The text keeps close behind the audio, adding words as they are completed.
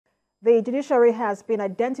The judiciary has been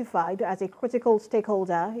identified as a critical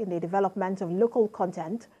stakeholder in the development of local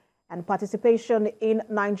content and participation in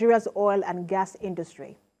Nigeria's oil and gas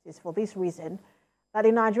industry. It is for this reason that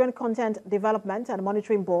the Nigerian Content Development and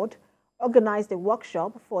Monitoring Board organized a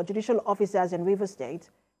workshop for judicial officers in Rivers State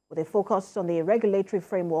with a focus on the regulatory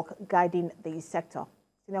framework guiding the sector.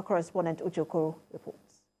 Senior correspondent Uchokoro reports.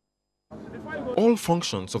 All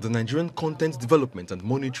functions of the Nigerian Content Development and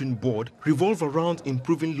Monitoring Board revolve around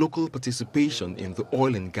improving local participation in the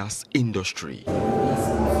oil and gas industry.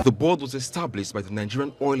 The board was established by the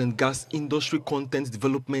Nigerian Oil and Gas Industry Content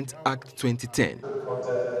Development Act 2010.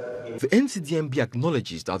 The NCDMB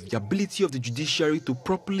acknowledges that the ability of the judiciary to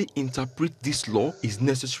properly interpret this law is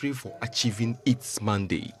necessary for achieving its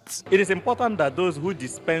mandate. It is important that those who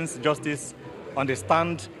dispense justice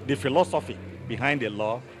understand the philosophy behind the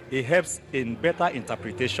law. It helps in better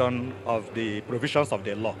interpretation of the provisions of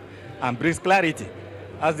the law and brings clarity.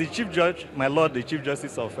 As the Chief Judge, my Lord, the Chief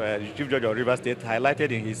Justice of the Chief Judge of Rivers State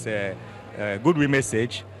highlighted in his goodwill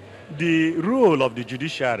message, the role of the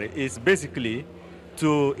judiciary is basically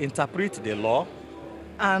to interpret the law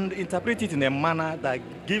and interpret it in a manner that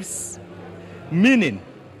gives meaning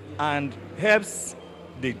and helps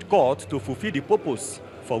the court to fulfill the purpose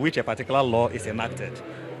for which a particular law is enacted.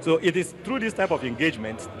 So it is through this type of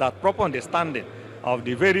engagement that proper understanding of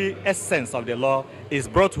the very essence of the law is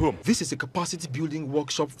brought home. This is a capacity building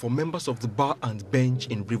workshop for members of the bar and bench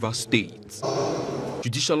in Rivers State.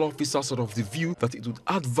 Judicial officers are of the view that it would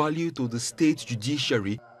add value to the state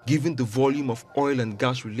judiciary given the volume of oil and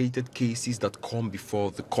gas related cases that come before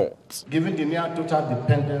the court. Given the near total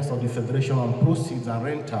dependence of the Federation on proceeds and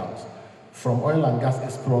rentals from oil and gas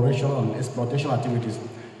exploration and exploitation activities,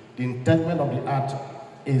 the intent of the Act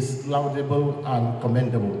is laudable and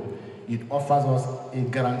commendable. It offers us a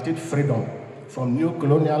guaranteed freedom from new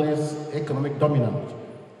colonialist economic dominance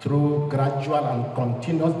through gradual and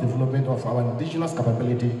continuous development of our indigenous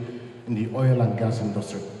capability in the oil and gas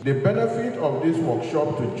industry. The benefit of this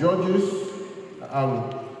workshop to judges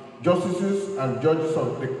and justices and judges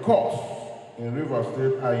of the courts in Rivers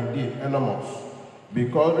State are indeed enormous,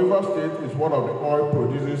 because Rivers State is one of the oil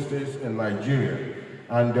producing states in Nigeria,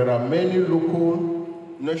 and there are many local,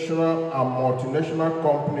 national and multinational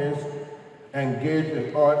companies engaged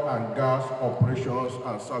in oil and gas operations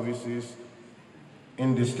and services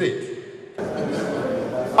in the state.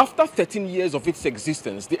 After 13 years of its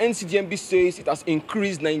existence, the NCDMB says it has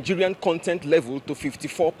increased Nigerian content level to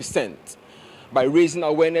 54%. By raising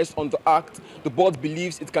awareness on the act, the board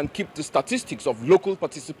believes it can keep the statistics of local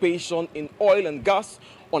participation in oil and gas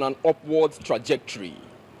on an upward trajectory.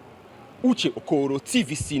 Uche Okoro,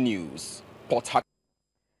 TVC News, Port Harcourt.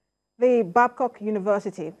 The Babcock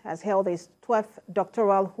University has held its 12th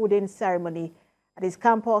doctoral hooding ceremony at its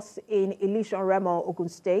campus in Ilishan-Remo, Ogun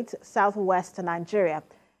State, southwest Nigeria.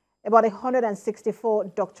 About 164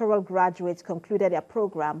 doctoral graduates concluded their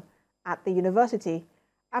program at the university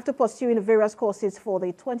after pursuing various courses for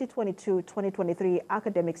the 2022-2023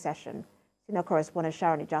 academic session. Senior correspondent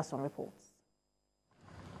Sharon Jackson reports.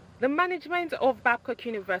 The management of Babcock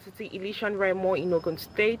University Ilishan-Remo in Ogun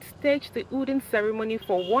State staged the hooding ceremony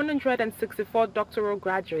for 164 doctoral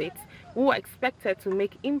graduates who are expected to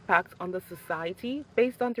make impact on the society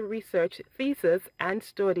based on the research, thesis, and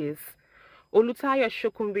studies. Olutayo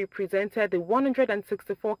Shokunbi presented the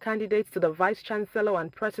 164 candidates to the Vice Chancellor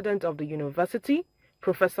and President of the University,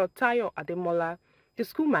 Professor Tayo Ademola, the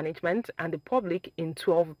school management, and the public in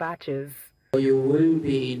 12 batches. You will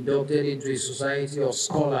be inducted into a society of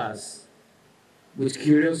scholars with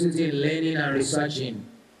curiosity in learning and researching,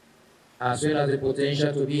 as well as the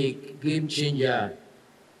potential to be a game changer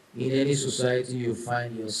in any society you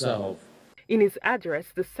find yourself. In his address,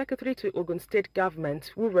 the Secretary to Ogun State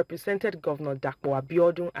Government, who represented Governor Dapo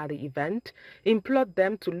Abiodun at the event, implored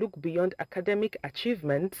them to look beyond academic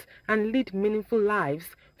achievements and lead meaningful lives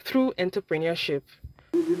through entrepreneurship.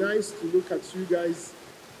 It would be nice to look at you guys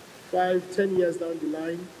 5-10 years down the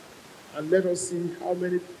line and let us see how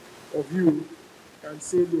many of you can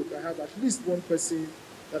say, look, I have at least one person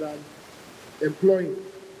that I'm employing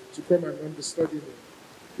to come and understudy me.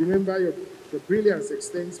 Remember, your brilliance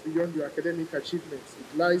extends beyond your academic achievements.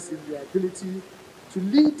 It lies in your ability to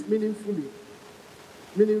lead meaningful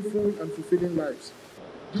and fulfilling lives.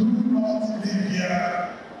 Do not live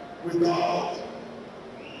here without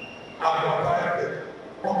advertising,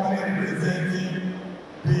 properly representing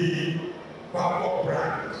the Babcock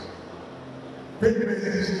brand. Very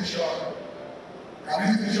institution, an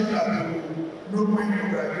institution that will know when you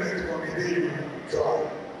graduate from the day you join.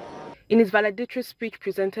 In his valedictory speech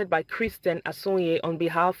presented by Christian Asonye on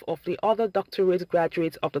behalf of the other doctorate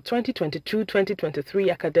graduates of the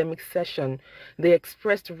 2022-2023 academic session, they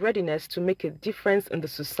expressed readiness to make a difference in the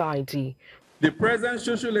society. The present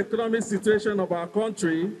socio-economic situation of our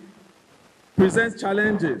country presents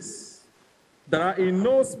challenges that are in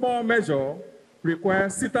no small measure require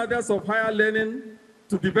citadels of higher learning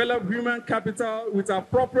to develop human capital with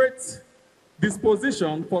appropriate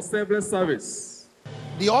disposition for selfless service.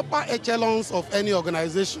 The upper echelons of any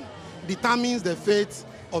organization determines the fate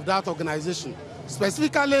of that organization,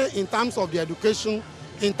 specifically in terms of the education,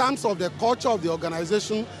 in terms of the culture of the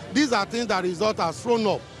organization. These are things that result as thrown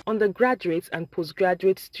up. Undergraduates and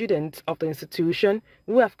postgraduate students of the institution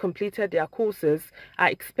who have completed their courses are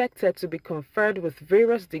expected to be conferred with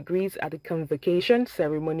various degrees at the convocation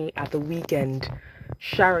ceremony at the weekend.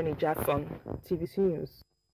 Sharon Jackson, TVC News.